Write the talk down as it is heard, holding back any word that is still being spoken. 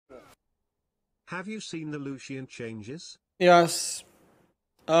Have you seen the Lucian changes? Yes.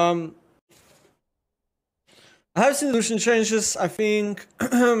 I have seen Lucian changes. I think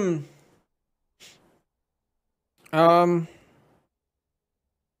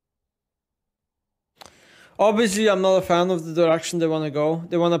obviously I'm not a fan of the direction they want to go.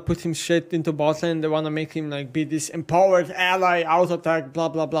 They want to put him straight into bot lane. They want to make him like be this empowered ally, auto attack, blah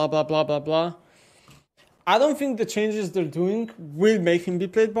blah blah blah blah blah blah. I don't think the changes they're doing will make him be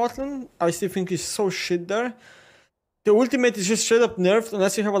played bot lane. I still think he's so shit there. The ultimate is just straight up nerfed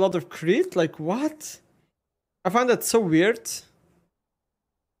unless you have a lot of crit. Like what? I find that so weird.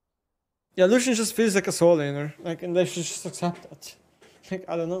 Yeah, Lucian just feels like a soul laner. Like, and they should just accept that. Like,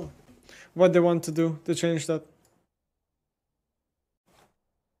 I don't know what they want to do to change that.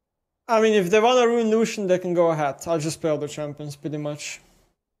 I mean, if they want to ruin Lucian, they can go ahead. I'll just play other champions, pretty much.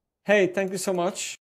 Hey, thank you so much.